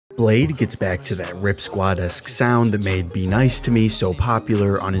BLADEE gets back to that Rip Squad-esque sound that made Be Nice to Me so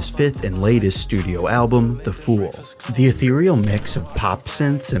popular on his fifth and latest studio album, The Fool. The ethereal mix of pop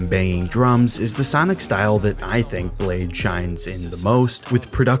synths and banging drums is the sonic style that I think BLADEE shines in the most,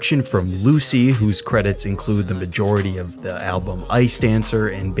 with production from Lucy, whose credits include the majority of the album Ice Dancer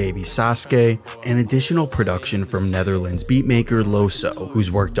and Baby Sasuke, and additional production from Netherlands beatmaker Loso, who's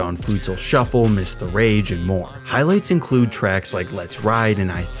worked on Futsal Shuffle, Miss the Rage, and more. Highlights include tracks like Let's Ride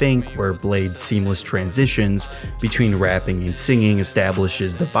and I Think, where BLADE's seamless transitions between rapping and singing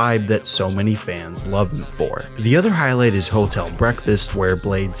establishes the vibe that so many fans love him for. The other highlight is Hotel Breakfast, where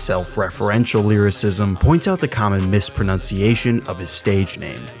BLADE's self-referential lyricism points out the common mispronunciation of his stage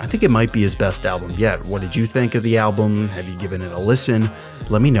name. I think it might be his best album yet. What did you think of the album? Have you given it a listen?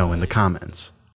 Let me know in the comments.